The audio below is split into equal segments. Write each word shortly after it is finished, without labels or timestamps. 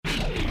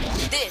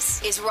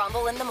This is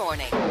Rumble in the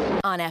Morning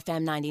on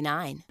FM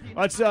 99.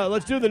 Let's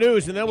do the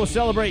news, and then we'll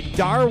celebrate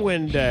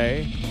Darwin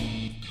Day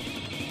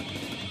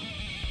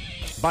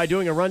by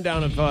doing a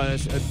rundown of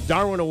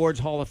Darwin Awards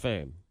Hall of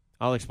Fame.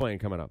 I'll explain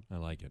coming up. I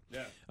like it.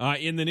 Yeah.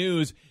 In the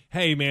news,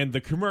 hey, man,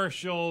 the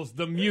commercials,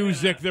 the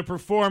music, the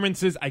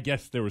performances. I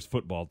guess there was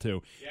football,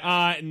 too.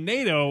 Yeah.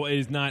 NATO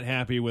is not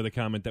happy with a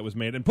comment that was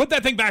made. And put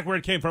that thing back where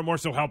it came from, or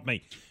so help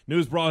me.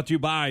 News brought to you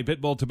by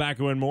Pitbull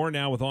Tobacco and More,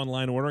 now with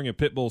online ordering at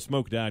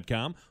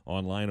pitbullsmoke.com.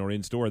 Online or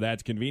in-store,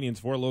 that's convenience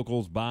for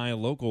locals by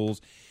locals.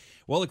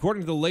 Well,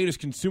 according to the latest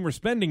consumer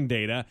spending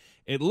data,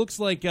 it looks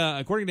like,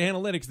 according to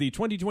analytics, the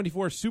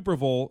 2024 Super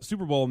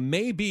Bowl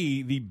may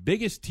be the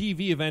biggest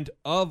TV event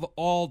of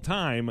all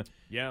time.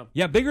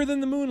 Yeah, bigger than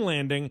the moon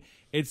landing.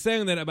 It's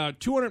saying that about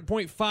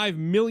 200.5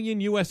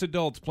 million U.S.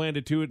 adults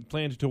planned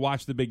to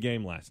watch the big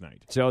game last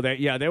night. So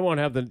they won't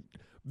have the.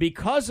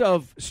 Because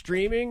of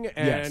streaming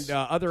and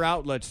other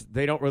outlets,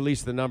 they don't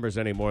release the numbers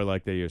anymore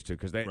like they used to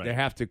because they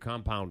have to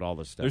compound all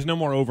this stuff. There's no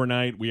more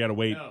overnight. We got to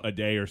wait a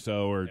day or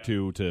so or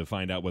two to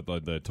find out what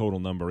the total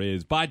number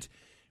is. But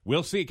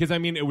we'll see. Because, I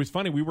mean, it was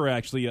funny. We were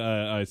actually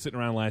sitting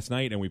around last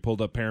night, and we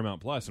pulled up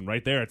Paramount Plus. And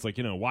right there, it's like,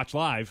 watch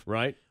live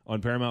on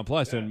Paramount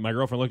Plus. Yeah. And my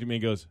girlfriend looked at me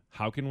and goes,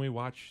 how can we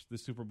watch the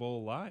Super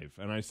Bowl live?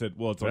 And I said,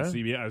 well, it's on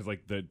CBS. I was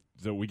like,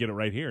 so we get it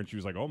right here. And she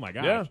was like, oh, my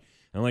gosh. Yeah.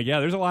 I'm like,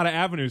 there's a lot of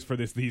avenues for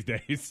this these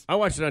days. I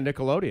watched it on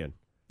Nickelodeon.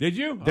 Did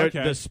you? The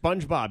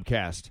SpongeBob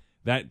cast.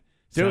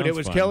 Dude, it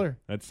was fun. killer.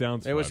 That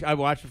sounds fun. I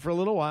watched it for a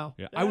little while.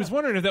 Yeah. I was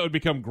wondering if that would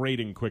become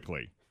grating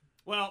quickly.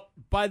 Well,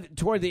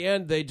 toward the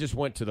end, they just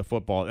went to the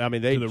football. I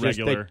mean, they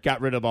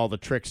got rid of all the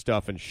trick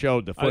stuff and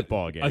showed the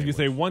football game. I was going to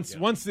say,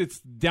 once it's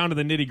down to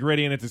the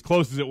nitty-gritty and it's as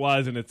close as it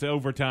was and it's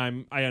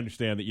overtime, I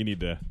understand that you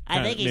need to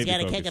I think he's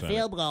going to kick a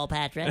field goal,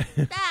 Patrick.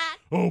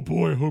 Oh,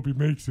 boy, I hope he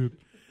makes it.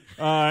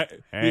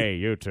 Hey,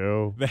 you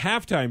too. The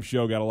halftime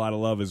show got a lot of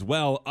love as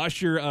well.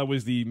 Usher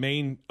was the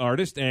main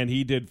artist, and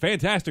he did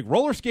fantastic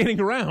roller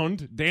skating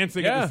around,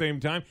 dancing at the same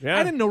time. Yeah.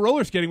 I didn't know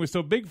roller skating was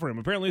so big for him.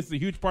 Apparently, it's a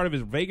huge part of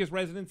his Vegas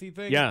residency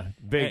thing. Yeah,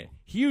 big.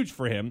 Huge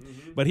for him.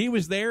 Mm-hmm. But he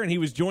was there, and he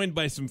was joined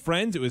by some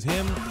friends. It was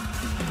him.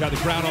 Got the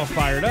crowd all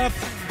fired up.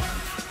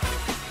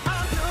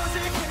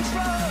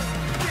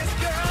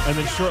 And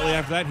then shortly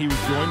after that, he was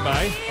joined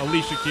by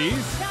Alicia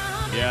Keys.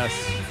 Yes.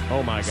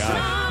 Oh, my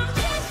gosh.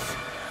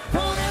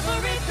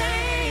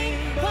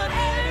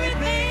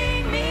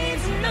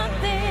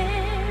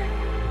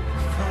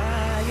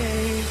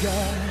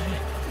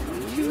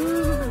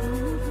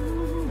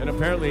 And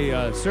apparently,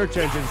 search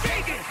engines.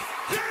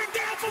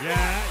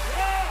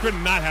 Could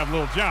not have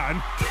Lil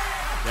Jon.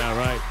 Yeah,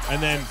 right.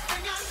 And then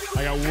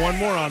I got one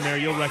more on there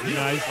you'll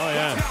recognize. Oh,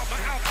 yeah.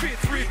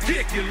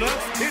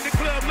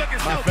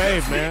 My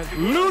fave, man.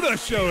 Luda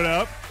showed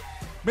up.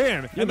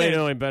 Man, you may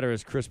know him better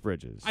as Chris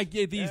Bridges. I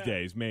get these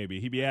days, maybe.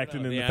 He'd be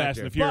acting in the Fast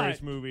and the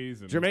Furious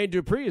movies. And Jermaine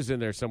Dupri is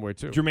in there somewhere,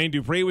 too. Jermaine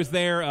Dupri was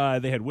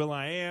there. They had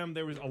Will.i.am.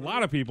 There was a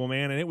lot of people,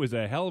 man, and it was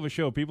a hell of a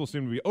show. People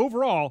seem to be,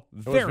 overall,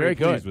 very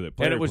pleased with it.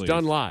 And it was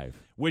done live.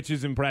 Which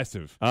is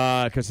impressive.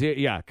 Because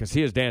he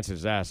has danced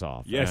his ass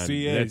off. Yes,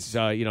 he is.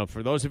 It's,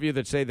 for those of you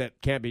that say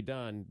that can't be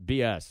done,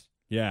 BS.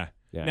 Yeah.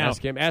 Now,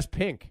 ask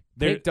Pink.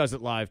 Pink does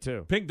it live,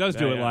 too. Pink does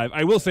do it live.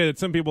 I will say that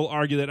some people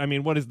argue that,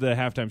 what is the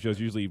halftime shows?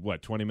 Usually,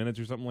 20 minutes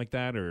or something like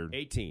that? Or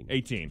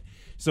 18.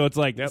 So it's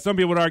like, some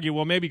people would argue,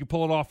 well, maybe you could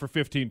pull it off for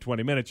 15,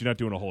 20 minutes. You're not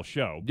doing a whole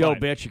show. Yo,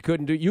 bitch,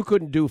 you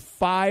couldn't do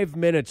 5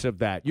 minutes of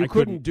that. You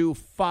couldn't do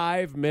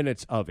 5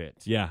 minutes of it.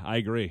 Yeah, I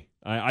agree.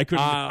 I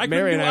couldn't.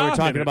 Mary and I were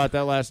talking about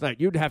that last night.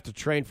 You'd have to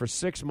train for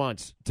 6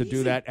 months to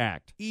do that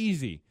act.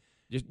 Easy.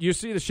 You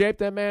see the shape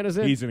that man is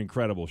in? He's in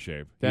incredible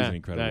shape.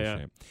 Shape.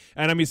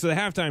 And so the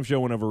halftime show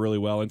went over really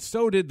well, and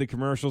so did the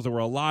commercials. There were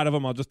a lot of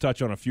them. I'll just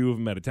touch on a few of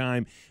them at a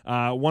time.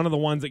 One of the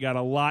ones that got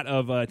a lot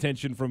of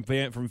attention from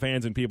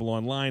fans and people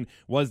online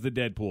was the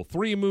Deadpool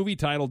 3 movie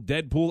titled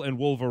Deadpool and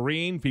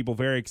Wolverine. People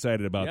very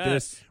excited about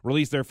this.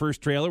 Released their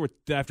first trailer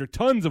after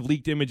tons of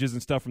leaked images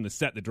and stuff from the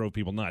set that drove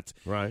people nuts.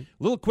 Right.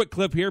 Little quick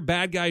clip here.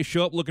 Bad guys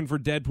show up looking for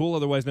Deadpool,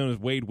 otherwise known as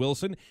Wade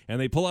Wilson, and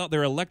they pull out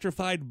their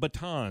electrified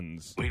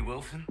batons. Wade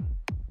Wilson?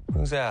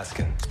 Who's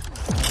asking?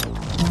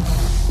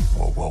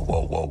 Whoa.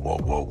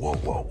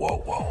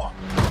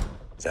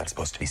 Is that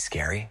supposed to be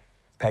scary?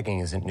 Pegging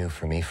isn't new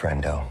for me,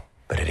 friendo,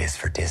 but it is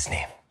for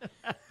Disney.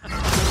 Might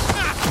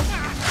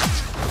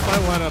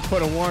want to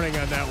put a warning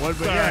on that one,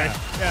 but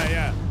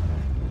yeah.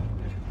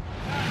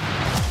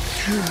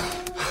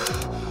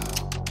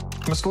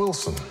 Mr.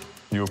 Wilson,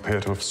 you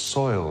appear to have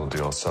soiled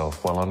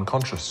yourself while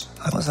unconscious.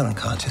 I wasn't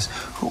unconscious.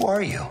 Who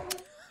are you?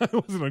 I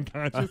wasn't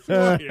unconscious.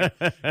 Sorry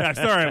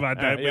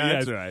about that. But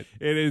that's right.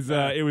 It is.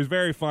 It was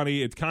very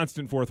funny. It's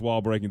constant fourth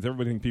wall breaking. It's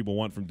everything people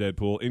want from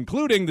Deadpool,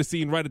 including the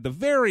scene right at the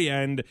very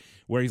end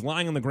where he's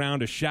lying on the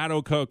ground. A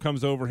shadow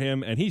comes over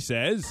him, and he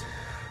says,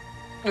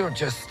 "Don't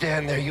just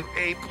stand there, you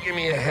ape. Give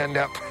me a hand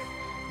up."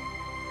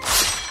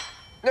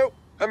 Nope,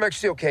 I'm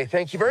actually okay.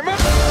 Thank you very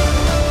much.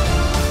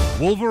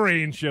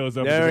 Wolverine shows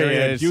up. There he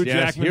is. Hugh yes,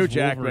 Jackman's Hugh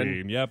Jackman.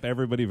 Wolverine. Yep,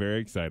 everybody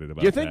very excited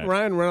about that. You think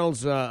Ryan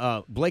Reynolds,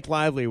 Blake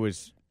Lively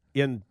was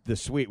in the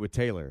suite with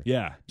Taylor.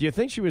 Yeah. Do you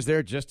think she was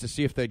there just to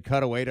see if they'd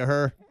cut away to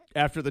her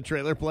after the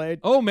trailer played?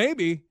 Oh,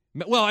 maybe.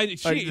 Well,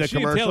 she and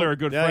Taylor are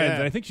good friends, yeah.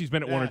 and I think she's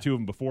been at one or two of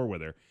them before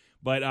with her.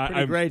 But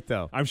pretty great,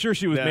 though. I'm sure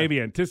she was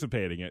maybe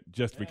anticipating it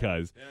just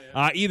because.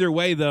 Either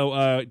way,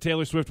 though,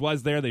 Taylor Swift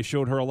was there. They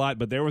showed her a lot.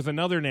 But there was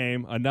another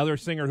name, another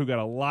singer who got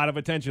a lot of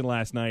attention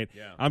last night.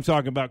 Yeah. I'm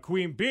talking about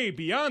Queen Bee,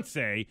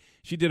 Beyonce.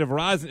 She did a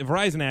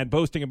Verizon ad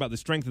boasting about the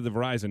strength of the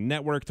Verizon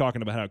network,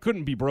 talking about how it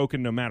couldn't be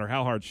broken no matter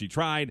how hard she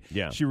tried.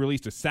 Yeah. She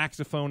released a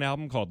saxophone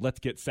album called Let's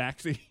Get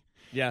Saxy.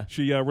 Yeah.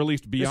 She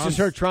released Beyonce. This is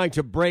her trying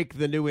to break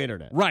the new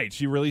internet. Right.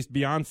 She released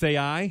Beyonce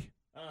I,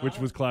 which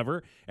was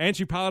clever. And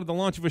she piloted the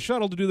launch of a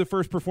shuttle to do the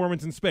first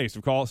performance in space.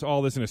 Of course,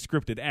 all this in a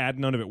scripted ad.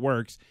 None of it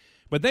works.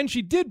 But then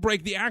she did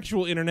break the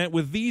actual internet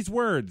with these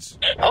words.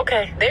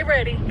 Okay, they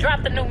ready.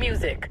 Drop the new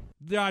music.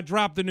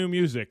 Drop the new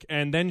music.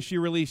 And then she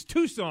released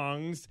 2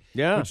 songs,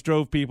 which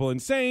drove people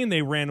insane.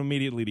 They ran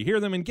immediately to hear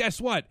them. And guess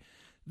what?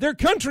 They're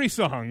country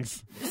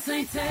songs. This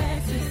ain't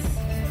Texas.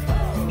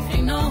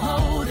 Ain't no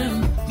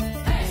hold'em.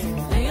 Hey,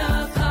 lay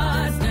your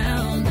cards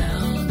down,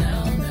 down,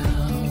 down,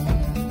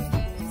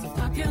 down. So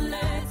pop your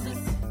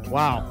Lexus.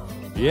 Wow.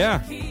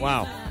 Yeah.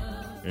 Wow.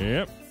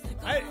 Yep.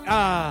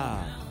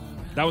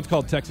 That one's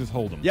called Texas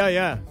Hold'em.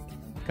 Yeah.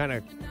 Kind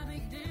of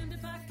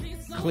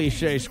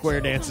cliche square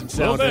dancing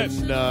sounding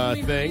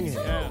thing.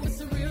 Yeah.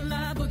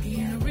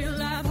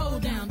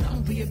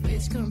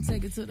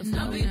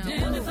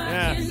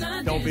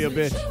 Yeah. Don't be a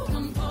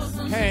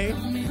bitch. Hey.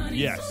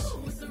 Yes.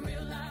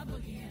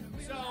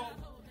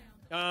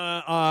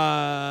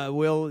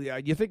 Will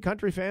you think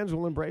country fans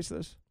will embrace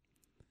this?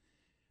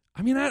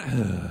 I mean,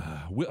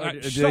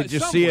 they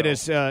just see it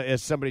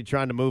as somebody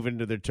trying to move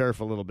into their turf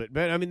a little bit.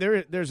 But I mean,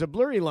 there's a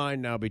blurry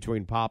line now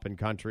between pop and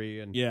country,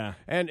 and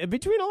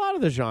between a lot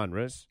of the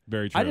genres.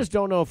 Very true. I just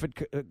don't know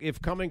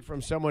if coming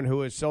from someone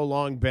who has so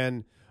long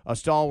been a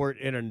stalwart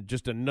in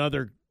just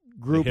another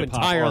group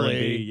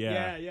entirely,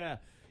 yeah,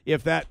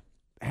 if that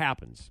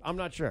happens. I'm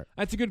not sure.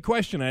 That's a good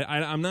question.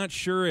 I'm not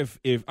sure if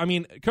I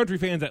mean, country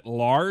fans at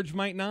large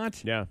might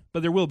not. Yeah.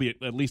 But there will be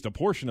at least a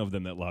portion of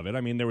them that love it.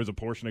 I mean, there was a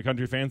portion of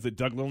country fans that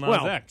dug Lil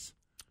Nas X.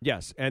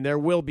 Yes, and there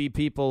will be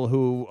people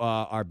who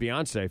are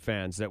Beyonce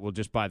fans that will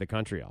just buy the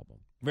country album.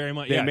 Very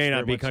much. They may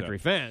not be country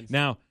fans.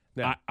 Now,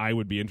 I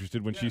would be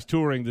interested when she's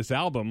touring this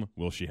album.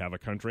 Will she have a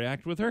country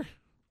act with her?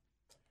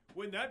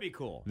 Wouldn't that be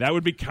cool? That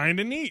would be kind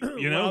of neat.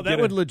 You know, well, that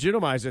would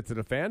legitimize it to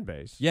the fan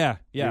base. Yeah.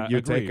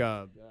 You take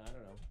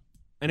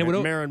and it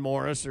would Maren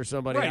Morris or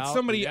somebody right, out.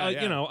 Somebody,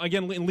 you know,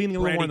 again, leaning a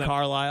little more on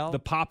Carlisle. the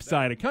pop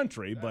side of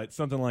country, but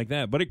something like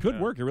that. But it could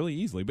work really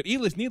easily. But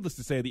needless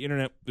to say, the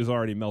internet is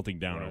already melting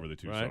down over the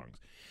 2 songs.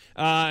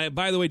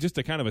 By the way, just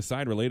a kind of a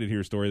side-related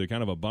here story, they're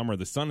kind of a bummer.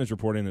 The Sun is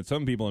reporting that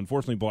some people,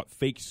 unfortunately, bought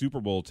fake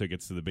Super Bowl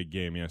tickets to the big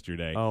game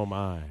yesterday. Oh,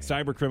 my.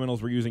 Cyber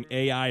criminals were using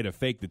AI to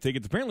fake the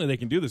tickets. Apparently, they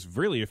can do this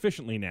really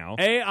efficiently now.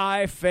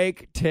 AI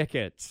fake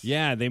tickets.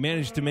 Yeah, they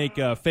managed to make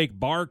fake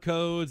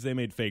barcodes. They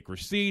made fake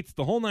receipts.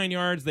 The whole 9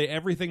 yards.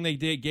 Everything they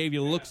gave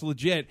you looks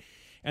legit.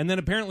 And then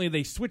apparently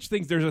they switch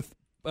things. There's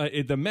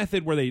the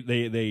method where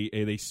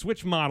they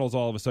switch models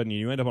all of a sudden, and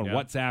you end up on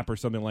WhatsApp or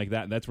something like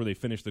that, and that's where they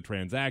finish the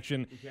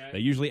transaction. Okay. They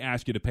usually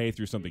ask you to pay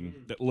through something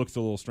that looks a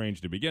little strange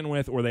to begin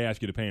with, or they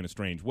ask you to pay in a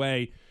strange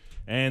way.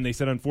 And they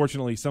said,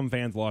 unfortunately, some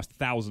fans lost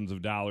thousands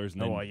of dollars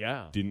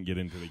and didn't get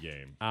into the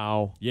game.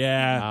 Ow.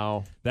 Yeah.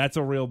 Ow. That's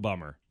a real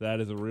bummer. That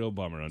is a real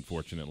bummer,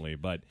 unfortunately.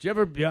 But do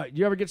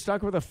you ever get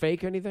stuck with a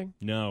fake anything?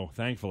 No,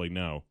 thankfully,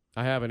 no.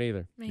 I haven't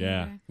either.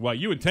 Yeah. Well,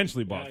 you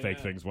intentionally bought fake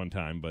things one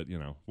time, but, you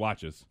know,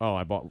 watches. Oh,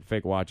 I bought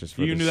fake watches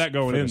for you knew that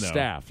going in, the though.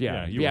 Staff.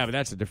 Yeah. But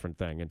that's a different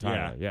thing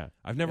entirely. Yeah.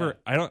 I've never,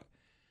 I don't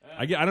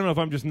know if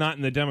I'm just not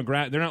in the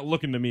demographic. They're not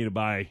looking to me to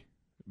buy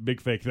big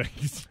fake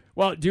things.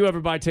 Well, do you ever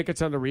buy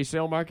tickets on the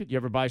resale market? You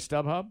ever buy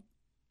StubHub?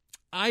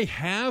 I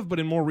have, but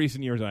in more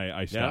recent years,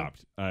 I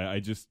stopped.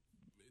 I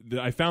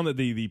found that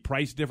the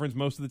price difference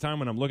most of the time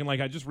when I'm looking,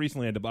 like I just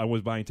recently I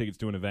was buying tickets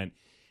to an event,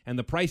 and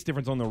the price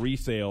difference on the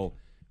resale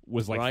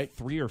was like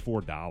 $3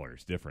 or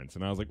 $4 difference.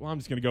 And I was like, well, I'm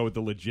just going to go with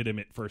the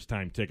legitimate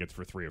first-time tickets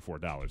for $3 or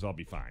 $4. I'll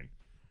be fine.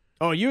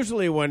 Oh,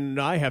 usually when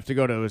I have to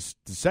go to the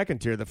second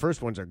tier, the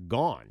first ones are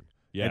gone.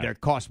 Yeah. And they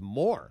cost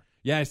more.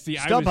 Yeah, see,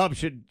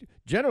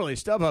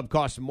 StubHub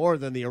costs more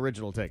than the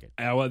original ticket.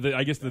 Well,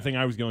 I guess the thing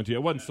I was going to,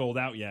 it wasn't sold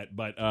out yet,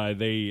 but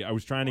I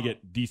was trying to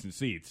get decent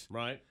seats.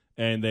 Right.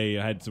 And they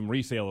had some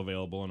resale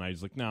available, and I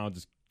was like, no, I'll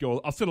just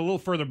go. I'll sit a little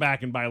further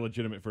back and buy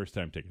legitimate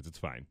first-time tickets. It's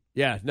fine.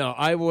 Yeah, no,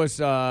 I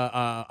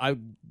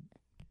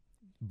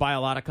buy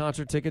a lot of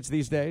concert tickets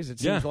these days, it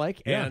seems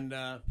like, and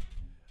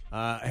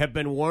have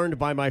been warned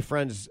by my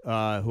friends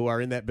who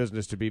are in that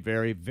business to be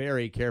very,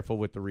 very careful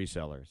with the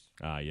resellers.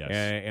 Yes.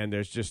 And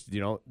there's just,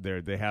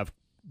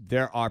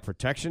 there are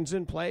protections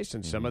in place,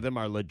 and some of them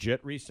are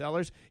legit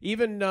resellers.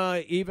 Even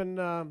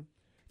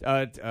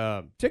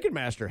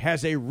Ticketmaster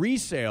has a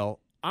resale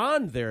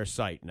on their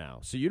site now,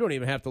 so you don't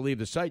even have to leave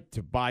the site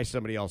to buy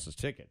somebody else's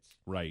tickets.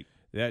 Right.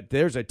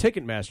 There's a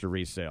Ticketmaster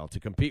resale to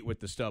compete with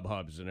the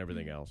StubHubs and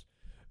everything else.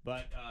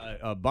 But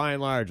by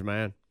and large,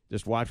 man,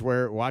 Just watch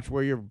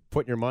where you're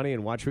putting your money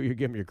and watch who you're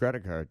giving your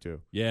credit card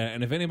to. Yeah,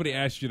 and if anybody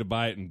asks you to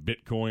buy it in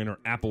Bitcoin or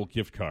Apple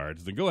gift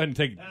cards, then go ahead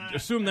and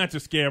assume that's a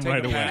scam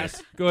right away.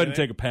 Go ahead and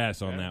take a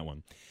pass on that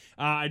one.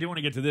 I do want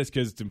to get to this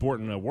because it's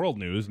important world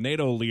news.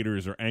 NATO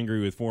leaders are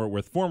angry with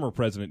former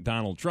President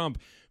Donald Trump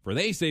for,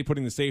 they say,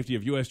 putting the safety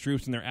of U.S.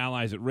 troops and their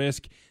allies at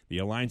risk. The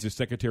alliance's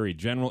Secretary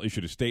General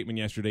issued a statement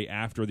yesterday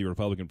after the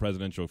Republican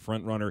presidential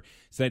frontrunner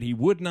said he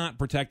would not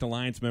protect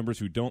alliance members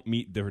who don't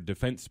meet their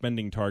defense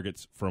spending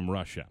targets from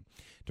Russia.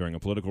 During a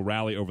political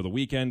rally over the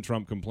weekend,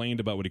 Trump complained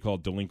about what he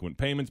called delinquent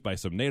payments by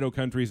some NATO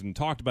countries and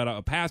talked about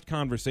a past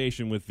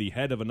conversation with the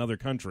head of another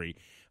country.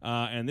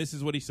 And this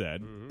is what he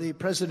said. The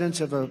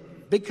presidents of a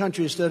big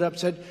country stood up and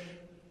said,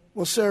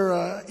 well,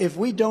 sir, if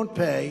we don't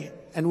pay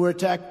and we're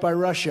attacked by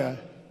Russia,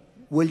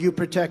 will you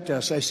protect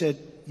us? I said,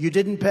 you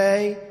didn't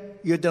pay?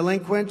 You're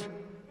delinquent?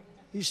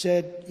 He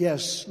said,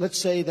 yes, let's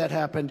say that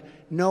happened.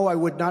 No, I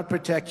would not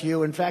protect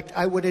you. In fact,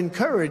 I would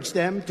encourage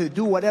them to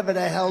do whatever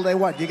the hell they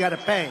want. You got to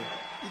pay.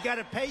 You got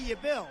to pay your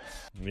bills.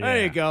 Yeah.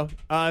 There you go.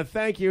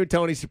 Thank you,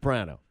 Tony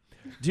Soprano.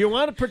 Do you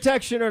want a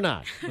protection or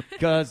not?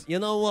 Because you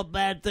know what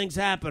bad things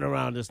happen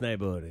around this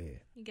neighborhood here.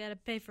 You got to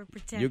pay for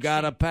protection. You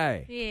got to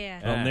pay.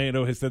 Yeah. Well,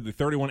 NATO has said the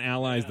 31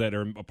 allies that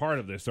are a part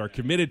of this are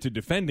committed to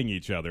defending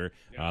each other.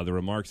 The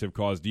remarks have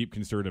caused deep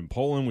concern in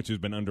Poland, which has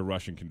been under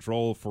Russian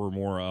control for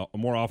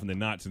more often than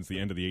not since the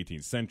end of the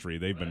 18th century.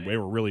 They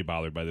were really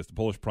bothered by this. The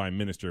Polish prime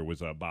minister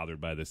was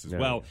bothered by this as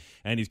well,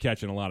 and he's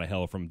catching a lot of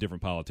hell from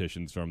different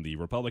politicians from the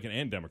Republican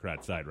and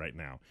Democrat side right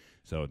now.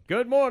 So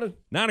good morning.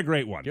 Not a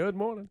great one. Good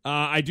morning.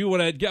 I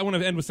want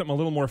to end with something a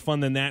little more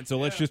fun than that. So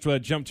let's just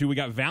jump to, we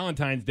got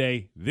Valentine's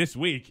Day this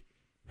week.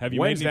 Have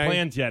you made any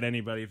plans yet,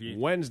 anybody?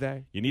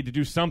 Wednesday. You need to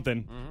do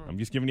something. I'm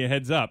just giving you a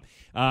heads up.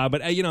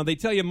 But they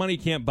tell you money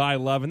can't buy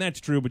love, and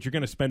that's true, but you're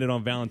going to spend it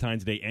on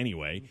Valentine's Day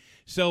anyway.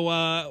 So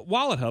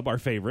Wallet Hub, our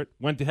favorite,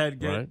 went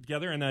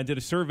together and did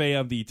a survey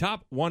of the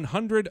top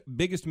 100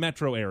 biggest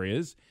metro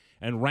areas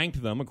and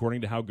ranked them according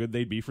to how good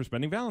they'd be for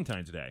spending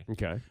Valentine's Day.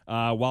 Okay.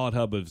 Wallet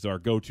Hub is our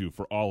go-to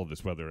for all of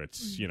this, whether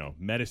it's,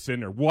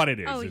 medicine or what it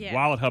is. Oh, yeah.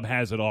 Wallet Hub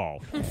has it all.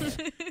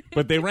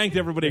 But they ranked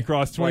everybody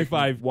across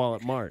 25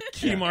 Wallet Mart.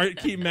 key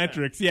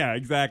metrics. Yeah,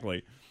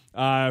 exactly.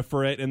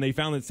 For it, and they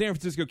found that San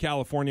Francisco,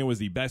 California was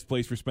the best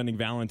place for spending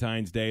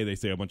Valentine's Day. They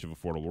say a bunch of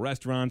affordable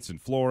restaurants and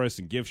florists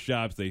and gift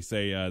shops. They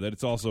say that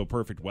it's also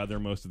perfect weather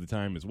most of the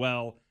time as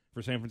well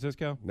for San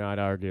Francisco. No, I'd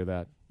argue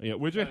that. Yeah,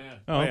 would you?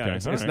 Oh, okay.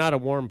 It's not a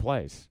warm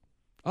place.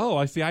 Oh,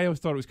 I see. I always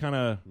thought it was kind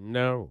of...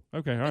 No.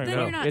 Okay, all right. Then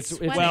you're not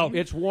sweating.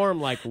 It's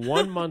warm like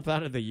 1 month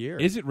out of the year.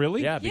 Is it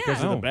really? Yeah,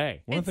 because of the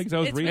bay. One of the things I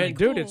was reading. And,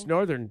 dude, it's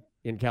northern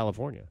in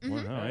California.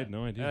 Well, no, I had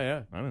no idea.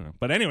 Yeah. I don't know.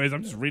 But anyways,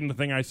 I'm just reading the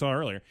thing I saw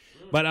earlier.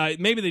 But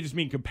maybe they just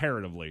mean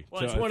comparatively.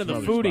 Well, it's one of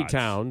the foodie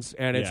towns,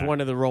 and it's one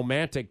of the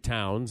romantic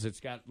towns. It's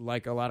got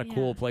like a lot of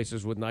cool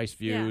places with nice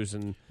views.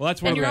 And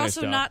that's and you're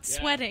also not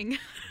sweating.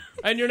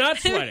 And you're not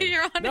sweating.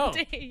 You're on a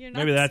date. You're not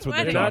maybe that's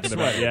sweating. what they're talking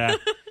about. Yeah.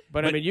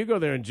 But I mean, you go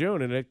there in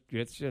June, and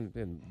it's in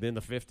the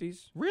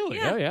 50s. Really?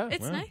 Yeah.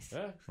 It's nice.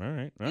 Yeah. All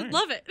right. You'd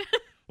love it.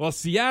 Well,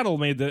 Seattle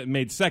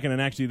made second,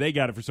 and actually they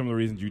got it for some of the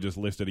reasons you just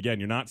listed. Again,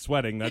 you're not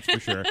sweating, that's for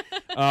sure.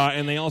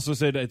 And they also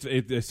said it's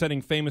a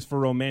setting famous for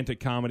romantic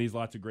comedies,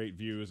 lots of great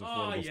views,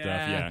 affordable stuff.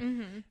 Yeah,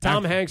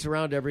 Tom Hanks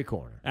around every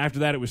corner. After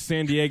that, it was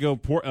San Diego,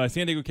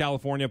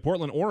 California,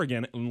 Portland,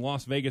 Oregon, and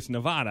Las Vegas,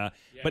 Nevada.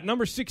 Yeah. But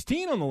number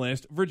 16 on the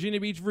list, Virginia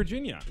Beach,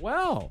 Virginia.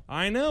 Wow,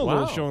 I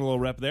know, showing a little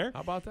rep there.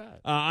 How about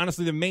that?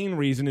 Honestly, the main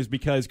reason is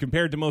because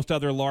compared to most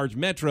other large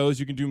metros,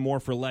 you can do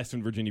more for less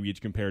in Virginia Beach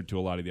compared to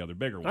a lot of the other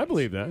bigger ones. I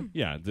believe that.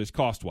 Yeah. This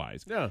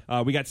cost-wise. Yeah.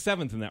 We got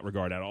 7th in that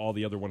regard out of all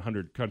the other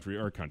 100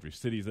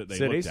 cities that they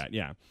looked at.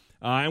 Yeah.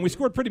 And we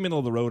scored pretty middle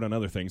of the road on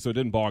other things, so it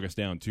didn't bog us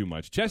down too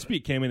much.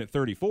 Chesapeake came in at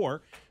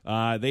 34.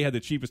 They had the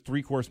cheapest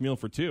 3-course meal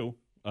for 2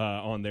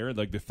 on there,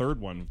 like the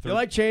third one. You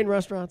like chain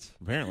restaurants?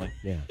 Apparently.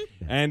 Yeah.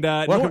 And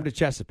welcome to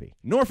Chesapeake.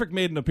 Norfolk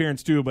made an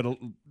appearance too, but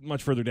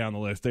much further down the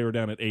list. They were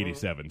down at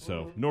 87.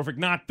 So Norfolk,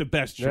 not the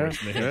best choice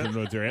in the Hampton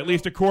Roads area, at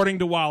least according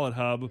to Wallet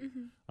Hub.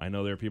 I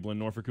know there are people in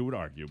Norfolk who would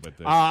argue, but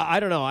I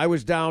don't know. I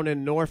was down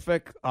in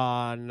Norfolk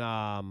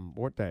on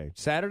what day?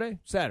 Saturday.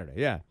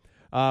 Yeah.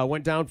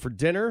 Went down for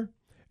dinner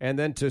and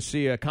then to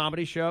see a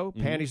comedy show,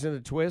 Panties in the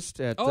Twist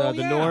at the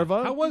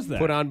Norva. How was that?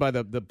 Put on by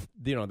the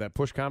that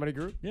Push Comedy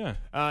Group. Yeah.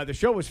 The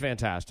show was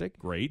fantastic.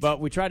 Great. But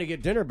we tried to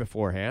get dinner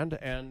beforehand,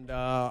 and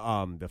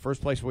the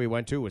first place we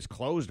went to was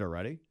closed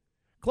already.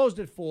 Closed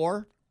at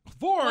 4.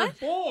 4?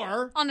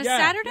 4 on a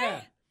Saturday.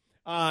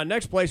 Yeah.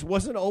 Next place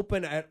wasn't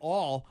open at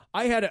all.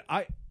 I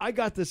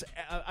got this.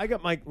 I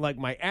got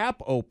my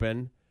app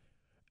open,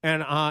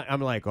 and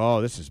I'm like,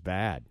 oh, this is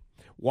bad.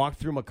 Walked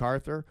through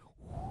MacArthur.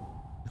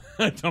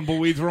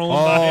 Tumbleweeds rolling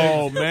by.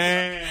 Oh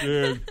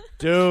man,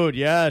 dude,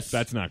 yes,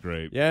 that's not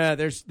great. Yeah,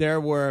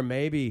 there were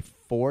maybe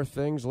 4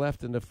 things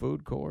left in the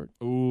food court.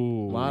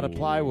 Ooh, a lot of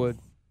plywood.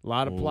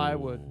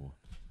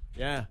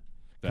 Yeah,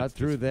 cut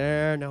through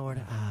there. Nowhere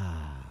to.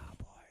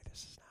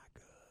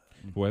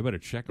 Boy, I better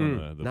check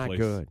on the not place.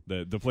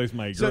 good. The place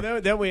my So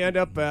then we end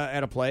up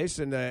at a place,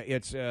 and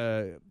it's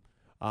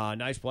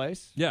Nice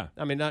place. Yeah.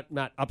 I mean, not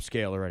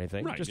upscale or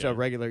anything. Right, Just yeah. a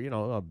regular,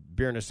 a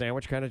beer and a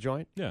sandwich kind of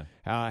joint. Yeah.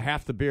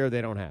 Half the beer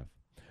they don't have.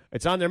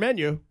 It's on their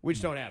menu. We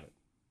just don't have it.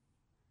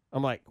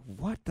 I'm like,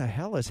 what the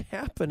hell is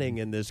happening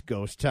in this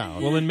ghost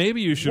town? Well, then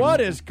maybe you should. What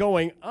is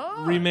going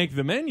on? Remake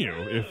the menu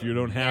if you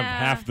don't have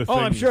half the things. Oh,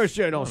 I'm sure it's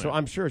on so it.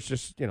 I'm sure it's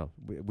just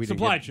we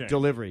Supply didn't get chain.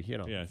 delivery.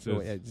 Yeah, so so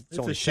it's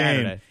a only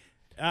shame.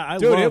 Saturday.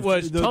 Dude, it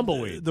was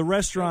tumbleweed. The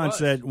restaurants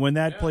that when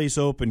that place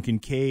opened,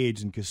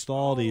 Kincaid's and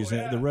Castaldi's,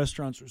 the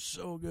restaurants were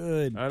so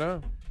good. I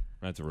know.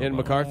 That's a real In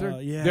bummer.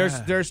 MacArthur. Yeah.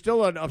 There's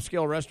still an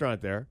upscale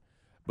restaurant there,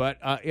 but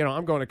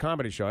I'm going to a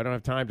comedy show. I don't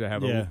have time to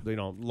have Yeah. a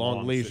long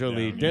Long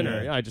leisurely sit-down.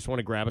 dinner. Yeah. I just want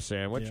to grab a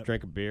sandwich, Yep.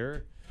 drink a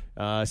beer,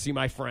 see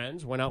my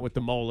friends. Went out with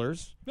the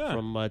Molars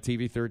from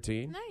TV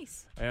 13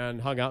 Nice.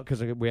 and hung out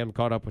because we haven't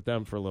caught up with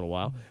them for a little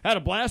while. Had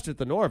a blast at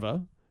the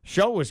Norva.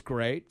 Show was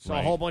great. Saw a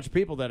Right. whole bunch of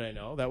people that I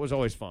know. That was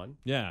always fun.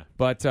 Yeah.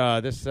 But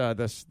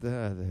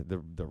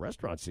the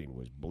restaurant scene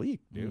was bleak,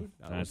 dude.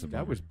 That's a that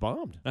bummer. was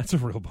bummed. That's a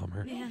real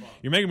bummer. Yeah.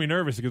 You're making me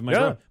nervous because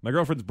Yeah. my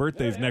girlfriend's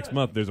birthday is next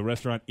month. There's a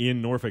restaurant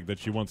in Norfolk that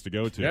she wants to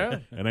go to, Yeah.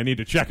 and I need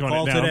to check on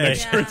Call it now. today. Make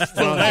sure it's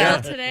still Well, there.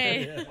 Call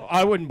today.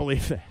 I wouldn't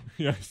believe that.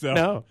 Yeah, so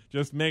No.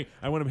 just make.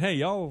 I want to. Hey,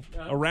 y'all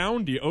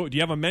around? Do you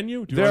have a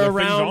menu? Do you They're have other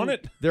things around on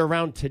it? They're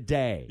around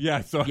today.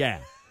 Yeah. So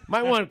Yeah.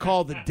 Might want to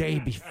call the day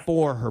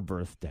before her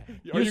birthday.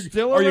 Are you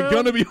still Are you around?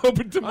 going to be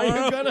open Are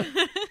tomorrow? you gonna?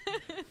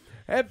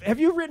 Have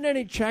you written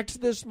any checks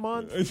this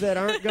month that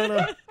aren't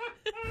gonna?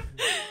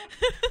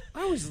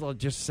 I was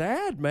just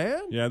sad,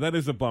 man. Yeah, that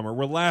is a bummer.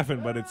 We're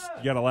laughing, but it's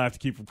you got to laugh to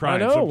keep from I crying.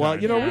 know. Well,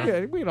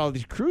 sometimes. we got all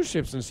these cruise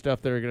ships and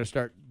stuff that are going to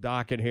start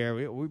docking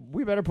here.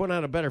 We better put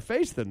on a better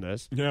face than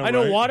this. Yeah, I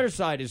know right.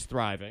 Waterside is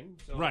thriving.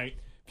 So Right.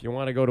 If you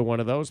want to go to one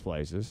of those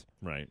places,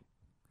 Right.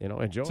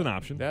 Enjoy. It's an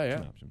option. Yeah, It's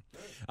yeah. an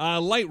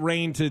option. Light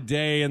rain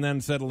today and then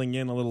settling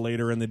in a little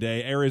later in the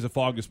day. Areas of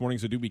fog this morning,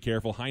 so do be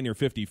careful. High near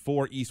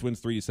 54, east winds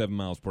 3 to 7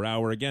 miles per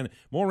hour. Again,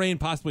 more rain,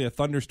 possibly a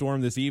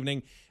thunderstorm this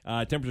evening.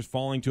 Temperatures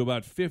falling to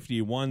about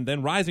 51,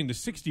 then rising to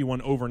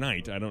 61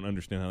 overnight. I don't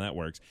understand how that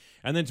works.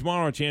 And then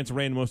tomorrow, a chance of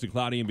rain, mostly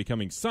cloudy and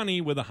becoming sunny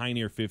with a high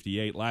near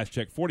 58. Last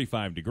check,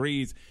 45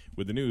 degrees.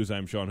 With the news,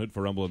 I'm Sean Hood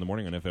for Rumble in the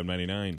Morning on FM 99.